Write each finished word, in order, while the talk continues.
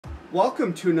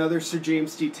Welcome to another Sir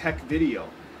James D Tech video.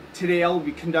 Today I will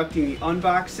be conducting the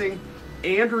unboxing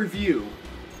and review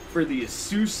for the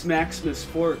Asus Maximus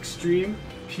IV Extreme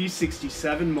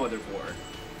P67 motherboard.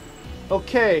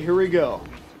 Okay, here we go.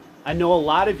 I know a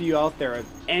lot of you out there have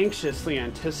anxiously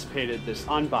anticipated this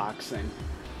unboxing.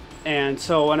 And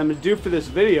so what I'm going to do for this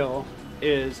video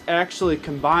is actually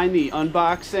combine the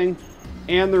unboxing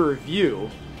and the review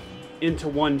into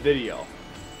one video.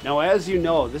 Now, as you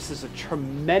know, this is a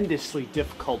tremendously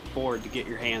difficult board to get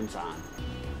your hands on.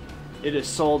 It is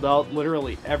sold out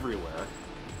literally everywhere.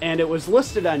 And it was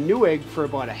listed on Newegg for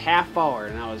about a half hour,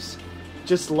 and I was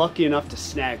just lucky enough to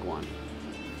snag one.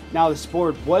 Now, this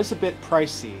board was a bit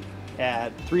pricey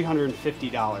at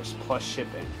 $350 plus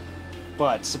shipping.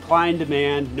 But supply and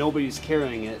demand, nobody's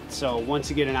carrying it, so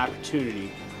once you get an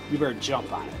opportunity, you better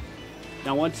jump on it.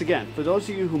 Now, once again, for those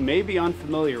of you who may be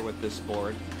unfamiliar with this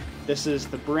board, this is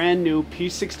the brand new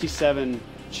P67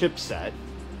 chipset,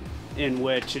 in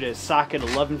which it is socket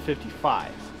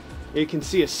 1155. You can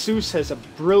see Asus has a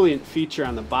brilliant feature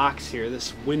on the box here,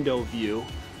 this window view.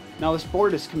 Now, this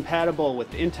board is compatible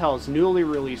with Intel's newly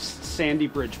released Sandy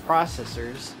Bridge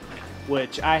processors,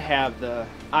 which I have the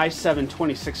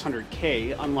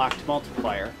i7-2600K unlocked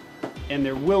multiplier, and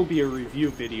there will be a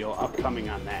review video upcoming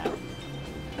on that.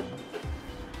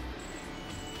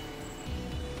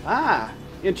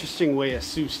 Interesting way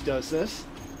Asus does this.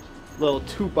 Little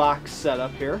two-box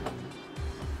setup here.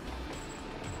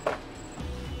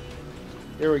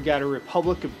 There we got a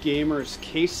Republic of Gamers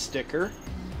case sticker,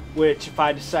 which if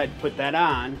I decide to put that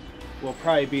on, will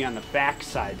probably be on the back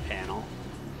side panel.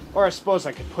 Or I suppose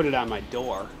I could put it on my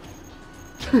door.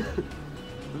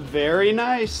 Very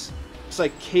nice. It's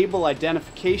like cable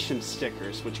identification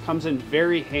stickers, which comes in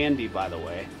very handy, by the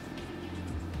way.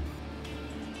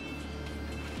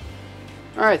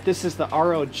 Alright, this is the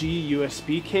ROG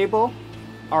USB cable.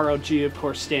 ROG, of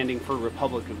course, standing for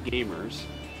Republic of Gamers.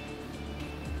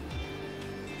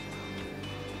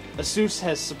 Asus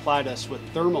has supplied us with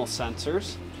thermal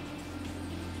sensors.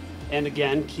 And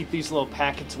again, keep these little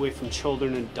packets away from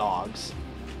children and dogs.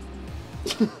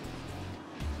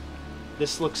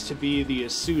 This looks to be the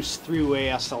Asus 3-way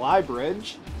SLI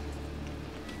bridge.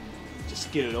 Just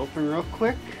get it open real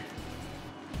quick.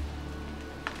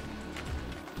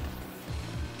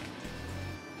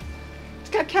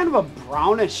 It's got kind of a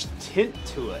brownish tint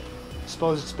to it. I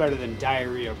suppose it's better than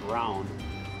diarrhea brown.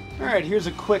 Alright, here's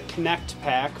a quick connect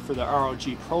pack for the ROG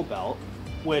Pro Belt,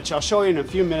 which I'll show you in a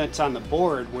few minutes on the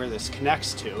board where this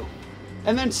connects to.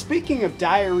 And then speaking of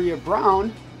diarrhea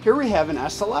brown, here we have an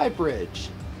SLI bridge.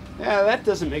 Yeah, that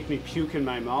doesn't make me puke in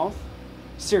my mouth.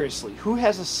 Seriously, who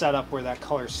has a setup where that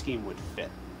color scheme would fit?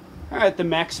 Alright, the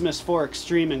Maximus IV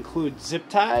Extreme includes zip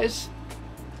ties.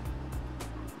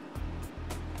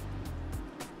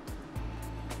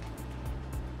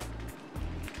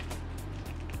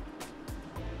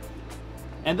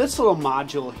 And this little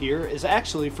module here is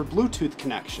actually for Bluetooth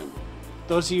connection.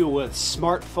 Those of you with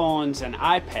smartphones and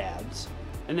iPads,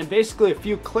 and then basically a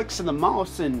few clicks of the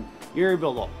mouse and you're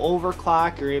able to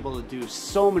overclock, you're able to do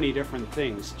so many different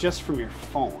things just from your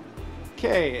phone.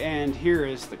 Okay, and here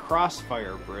is the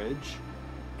Crossfire bridge,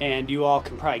 and you all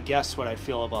can probably guess what I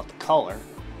feel about the color.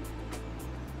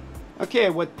 Okay,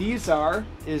 what these are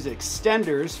is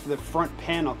extenders for the front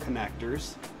panel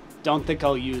connectors. Don't think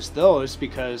I'll use those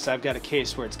because I've got a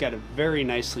case where it's got a very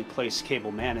nicely placed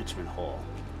cable management hole.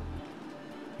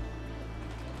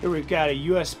 Here we've got a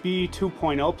USB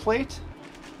 2.0 plate,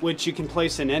 which you can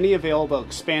place in any available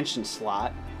expansion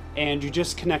slot, and you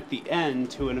just connect the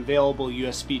end to an available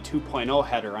USB 2.0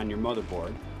 header on your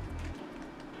motherboard.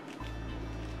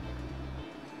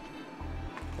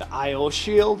 The I/O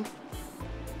shield.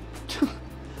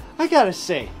 I gotta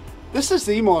say, this is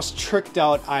the most tricked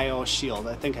out I/O shield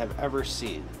I think I've ever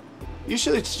seen.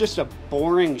 Usually it's just a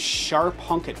boring, sharp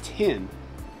hunk of tin.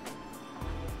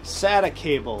 SATA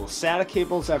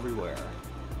cables everywhere.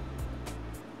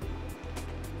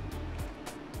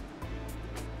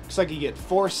 Looks like you get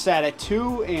 4 SATA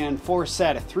 2 and 4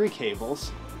 SATA 3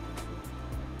 cables.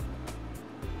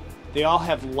 They all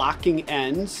have locking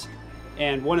ends,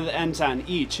 and one of the ends on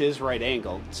each is right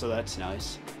angled, so that's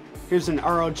nice. Here's an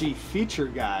ROG feature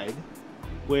guide,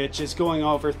 which is going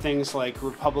over things like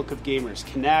Republic of Gamers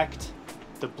Connect,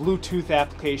 the Bluetooth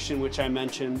application which I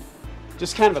mentioned,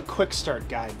 just kind of a quick start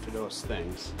guide for those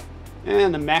things.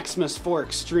 And the Maximus IV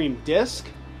Extreme disc,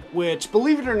 which,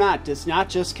 believe it or not, does not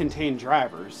just contain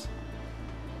drivers.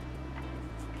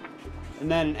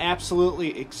 And then an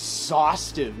absolutely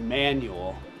exhaustive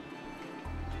manual.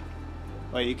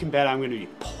 Well, you can bet I'm going to be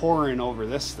poring over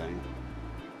this thing.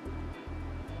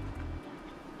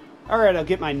 Alright, I'll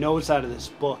get my nose out of this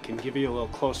book and give you a little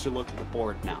closer look at the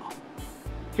board now.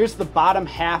 Here's the bottom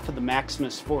half of the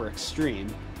Maximus IV Extreme.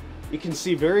 You can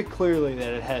see very clearly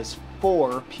that it has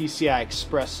 4 PCI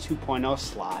Express 2.0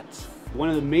 slots. One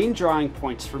of the main drawing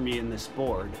points for me in this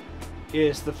board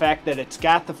is the fact that it's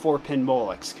got the 4-pin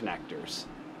Molex connectors,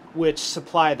 which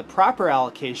supply the proper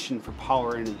allocation for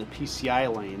power into the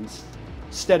PCI lanes,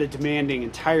 instead of demanding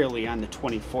entirely on the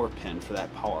 24-pin for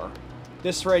that power.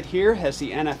 This right here has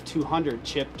the NF200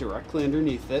 chip directly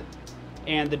underneath it,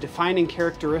 and the defining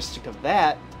characteristic of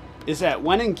that is that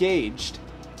when engaged,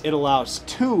 it allows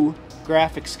 2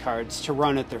 graphics cards to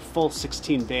run at their full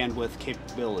 16 bandwidth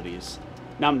capabilities.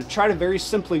 Now I'm going to try to very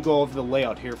simply go over the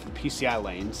layout here for the PCI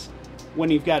lanes. When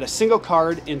you've got a single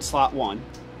card in slot 1,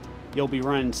 you'll be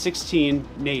running 16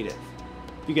 native.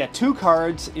 If you got 2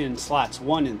 cards in slots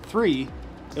 1 and 3,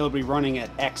 it'll be running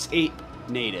at X8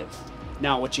 native.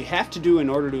 Now what you have to do in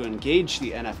order to engage the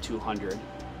NF200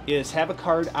 is have a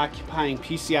card occupying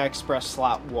PCI Express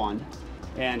slot 1,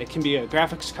 and it can be a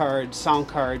graphics card, sound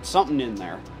card, something in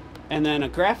there, and then a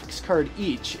graphics card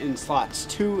each in slots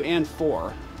 2 and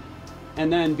 4.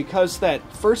 And then because that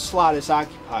first slot is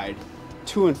occupied,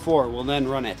 2 and 4 will then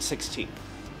run at 16.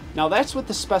 Now that's what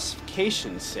the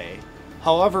specifications say.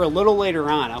 However, a little later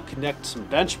on I'll conduct some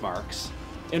benchmarks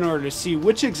in order to see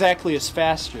which exactly is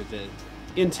faster, the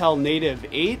Intel Native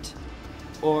 8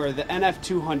 or the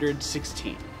NF200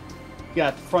 16. You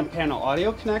got the front panel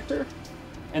audio connector,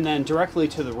 and then directly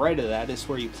to the right of that is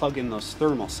where you plug in those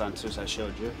thermal sensors I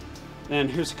showed you. Then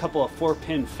here's a couple of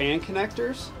 4-pin fan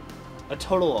connectors, a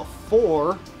total of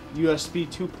 4 USB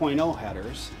 2.0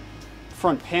 headers,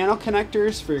 front panel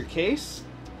connectors for your case,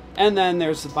 and then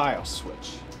there's the BIOS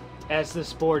switch, as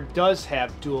this board does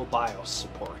have dual BIOS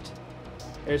support.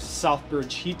 There's the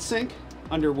Southbridge heatsink,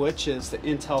 under which is the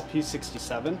Intel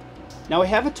P67. Now we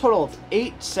have a total of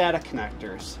 8 SATA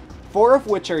connectors, 4 of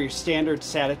which are your standard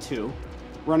SATA 2,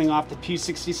 running off the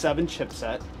P67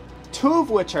 chipset, 2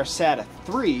 of which are SATA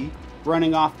 3,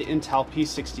 running off the Intel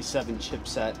P67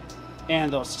 chipset,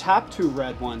 and those top 2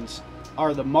 red ones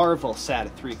are the Marvel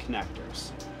SATA 3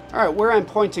 connectors. Alright, where I'm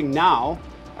pointing now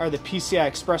are the PCI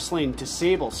Express lane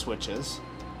disable switches.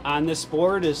 On this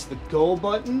board is the Go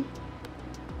button.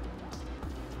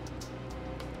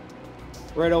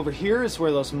 Right over here is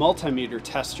where those multimeter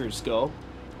testers go.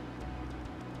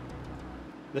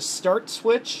 The start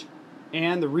switch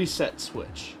and the reset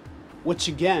switch, which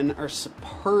again are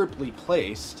superbly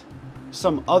placed.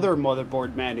 Some other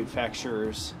motherboard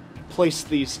manufacturers place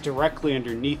these directly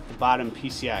underneath the bottom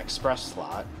PCI Express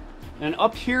slot. And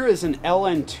up here is an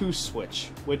LN2 switch,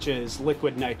 which is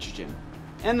liquid nitrogen.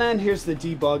 And then here's the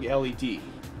debug LED.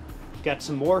 Got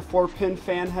some more 4-pin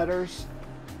fan headers.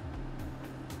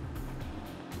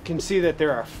 You can see that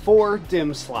there are 4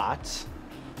 DIMM slots.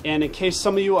 And in case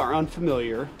some of you are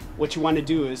unfamiliar, what you want to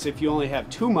do is if you only have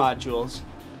 2 modules,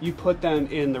 you put them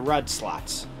in the red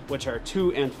slots, which are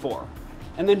 2 and 4.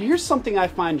 And then here's something I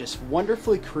find just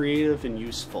wonderfully creative and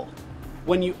useful.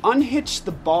 When you unhitch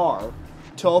the bar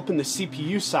to open the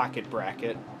CPU socket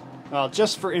bracket, well,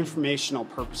 just for informational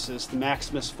purposes, the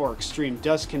Maximus IV Extreme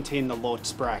does contain the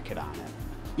LOTS bracket on it.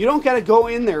 You don't got to go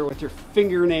in there with your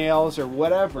fingernails or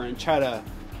whatever and try to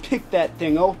pick that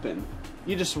thing open.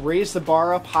 You just raise the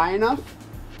bar up high enough,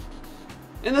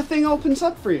 and the thing opens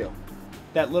up for you.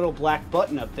 That little black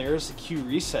button up there is the Q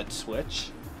reset switch.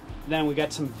 Then we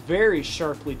got some very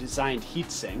sharply designed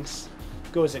heat sinks.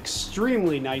 Goes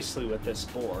extremely nicely with this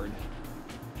board.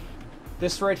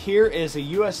 This right here is a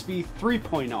USB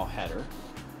 3.0 header.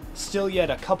 Still yet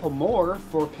a couple more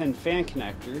 4-pin fan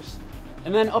connectors.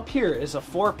 And then up here is a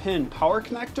 4-pin power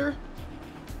connector,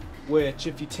 which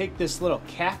if you take this little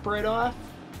cap right off,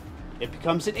 it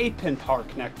becomes an 8-pin power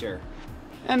connector.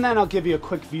 And then I'll give you a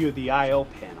quick view of the I/O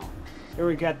panel. Here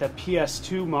we got the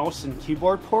PS2 mouse and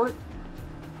keyboard port.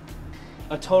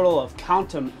 A total of,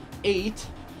 count them, 8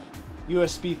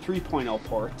 USB 3.0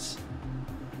 ports.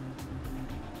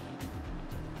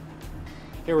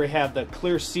 Here we have the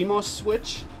clear CMOS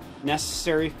switch,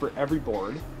 necessary for every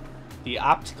board. The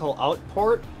optical out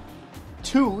port,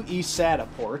 2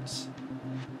 eSATA ports,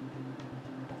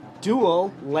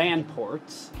 dual LAN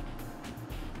ports.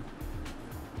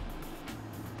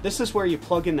 This is where you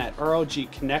plug in that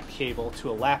ROG Connect cable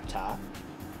to a laptop,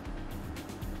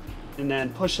 and then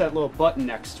push that little button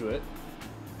next to it.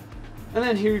 And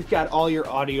then here you've got all your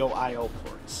audio I/O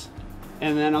ports.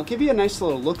 And then I'll give you a nice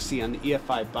little look-see on the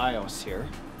EFI BIOS here,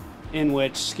 in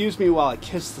which, excuse me while I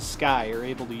kiss the sky, you're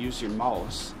able to use your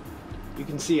mouse. You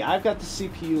can see I've got the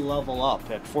CPU level up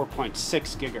at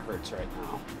 4.6 gigahertz right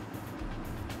now.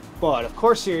 But of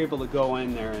course you're able to go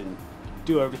in there and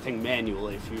do everything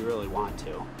manually if you really want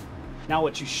to. Now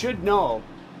what you should know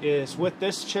is with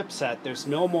this chipset, there's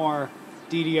no more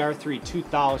DDR3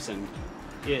 2000.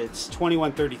 It's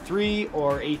 2133 or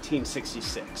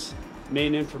 1866.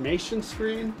 Main information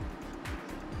screen.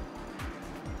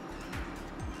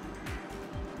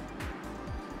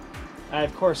 I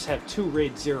of course have two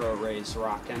RAID 0 arrays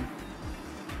rocking.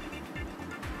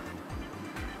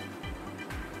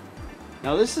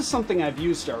 Now this is something I've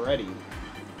used already.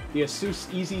 The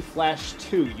Asus Easy Flash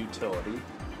 2 utility,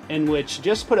 in which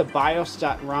just put a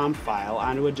BIOS.ROM file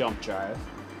onto a jump drive,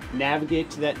 navigate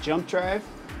to that jump drive,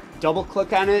 double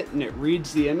click on it and it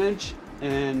reads the image,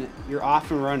 and you're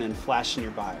off and running flashing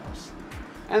your BIOS.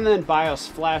 And then BIOS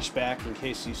flashback in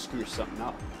case you screw something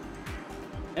up.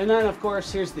 And then of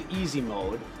course here's the easy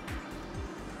mode,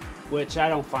 which I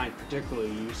don't find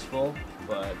particularly useful,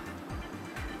 but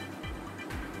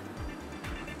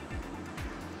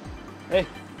hey,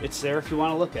 it's there if you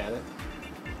want to look at it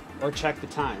or check the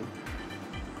time.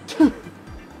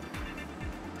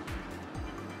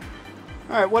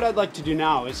 Alright, what I'd like to do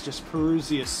now is just peruse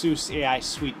the Asus AI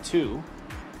Suite 2.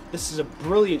 This is a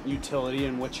brilliant utility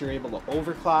in which you're able to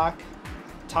overclock,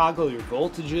 toggle your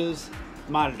voltages,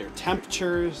 monitor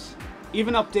temperatures,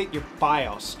 even update your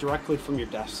BIOS directly from your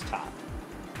desktop.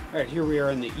 Alright, here we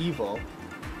are in the Evo. You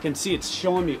can see it's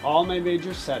showing me all my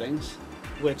major settings,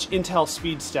 which Intel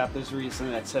SpeedStep is the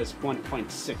reason that says 1.6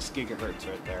 gigahertz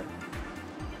right there.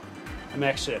 I'm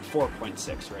actually at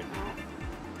 4.6 right now.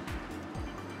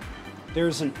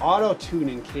 There's an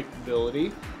auto-tuning capability,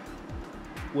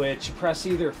 which you press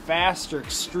either fast or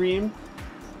extreme.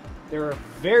 There are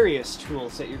various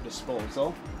tools at your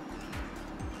disposal.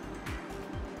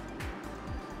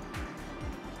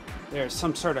 There's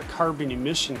some sort of carbon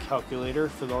emission calculator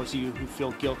for those of you who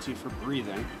feel guilty for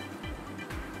breathing.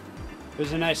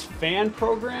 There's a nice fan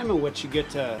program in which you get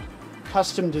to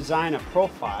custom design a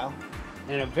profile,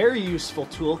 and a very useful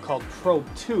tool called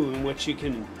Probe 2 in which you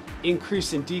can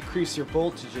increase and decrease your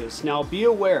voltages. Now be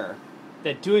aware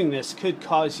that doing this could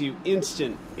cause you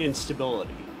instant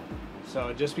instability,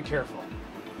 so just be careful.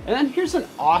 And then here's an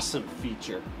awesome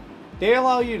feature. They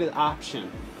allow you the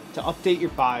option to update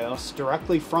your BIOS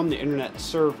directly from the internet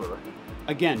server.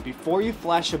 Again, before you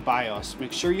flash a BIOS,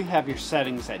 make sure you have your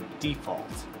settings at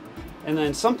default. And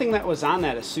then something that was on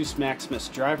that Asus Maximus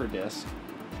driver disk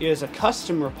is a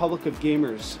custom Republic of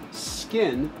Gamers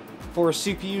skin for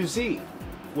CPU-Z,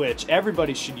 which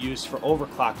everybody should use for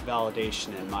overclock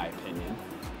validation in my opinion.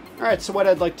 Alright, so what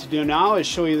I'd like to do now is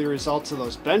show you the results of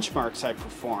those benchmarks I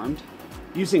performed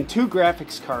using two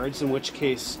graphics cards, in which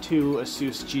case two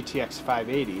Asus GTX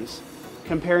 580s,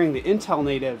 comparing the Intel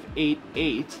native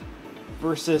 8.8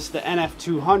 versus the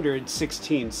NF200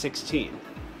 1616.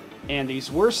 And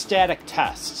these were static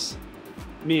tests,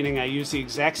 meaning I used the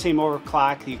exact same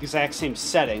overclock, the exact same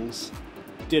settings,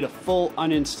 did a full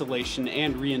uninstallation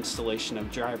and reinstallation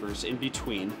of drivers in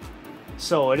between,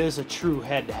 so it is a true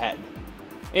head-to-head.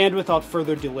 And without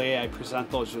further delay, I present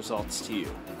those results to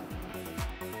you.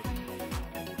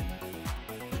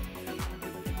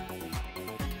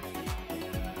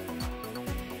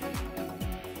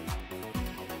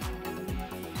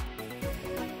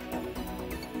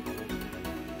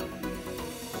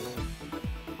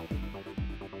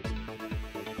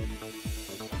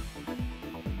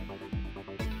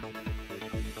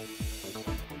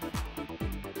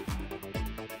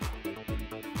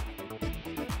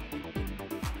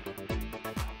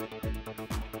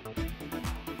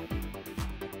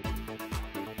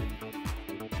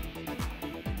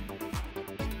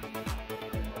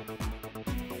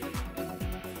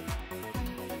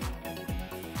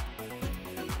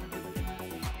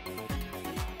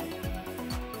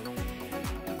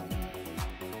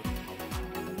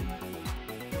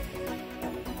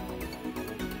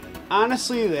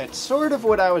 Honestly, that's sort of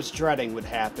what I was dreading would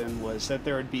happen, was that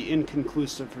there would be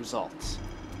inconclusive results.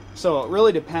 So it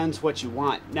really depends what you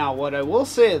want. Now, what I will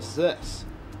say is this.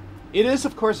 It is,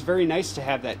 of course, very nice to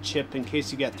have that chip in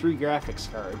case you get 3 graphics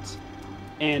cards.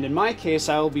 And in my case,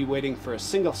 I will be waiting for a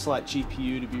single slot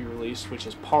GPU to be released, which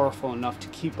is powerful enough to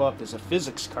keep up as a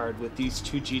physics card with these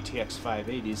two GTX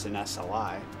 580s in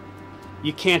SLI.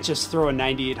 You can't just throw a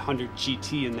 9800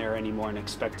 GT in there anymore and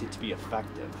expect it to be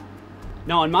effective.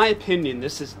 Now, in my opinion,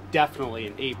 this is definitely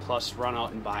an A+ run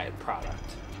out and buy it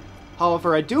product.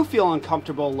 However, I do feel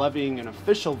uncomfortable levying an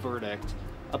official verdict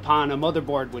upon a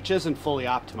motherboard which isn't fully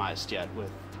optimized yet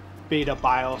with beta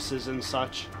BIOSes and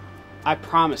such. I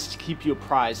promise to keep you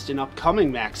apprised in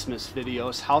upcoming Maximus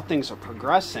videos how things are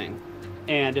progressing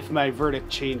and if my verdict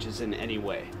changes in any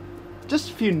way. Just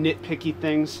a few nitpicky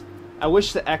things. I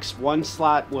wish the X1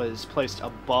 slot was placed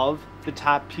above the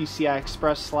top PCI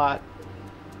Express slot.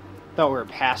 Thought we were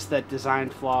past that design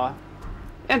flaw.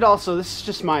 And also, this is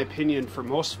just my opinion for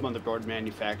most motherboard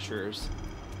manufacturers,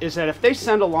 is that if they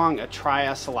send along a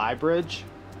tri-SLI bridge,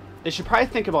 they should probably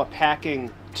think about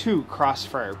packing 2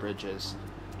 crossfire bridges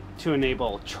to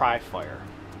enable tri-fire.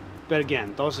 But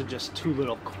again, those are just 2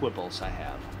 little quibbles I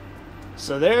have.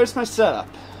 So there's my setup.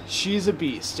 She's a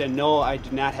beast, and no, I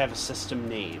do not have a system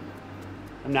name.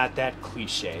 I'm not that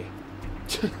cliche.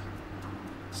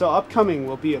 So upcoming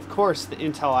will be, of course, the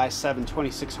Intel i7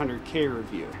 2600K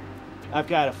review. I've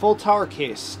got a full tower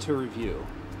case to review.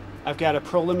 I've got a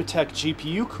ProLimitek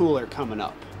GPU cooler coming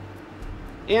up.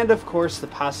 And of course, the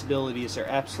possibilities are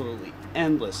absolutely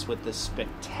endless with this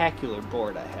spectacular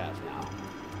board I have now.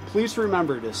 Please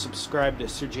remember to subscribe to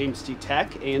Sir James D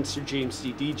Tech and Sir James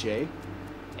D DJ,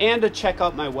 and to check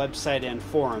out my website and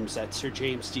forums at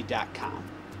sirjamesd.com.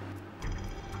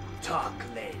 Talk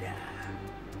later.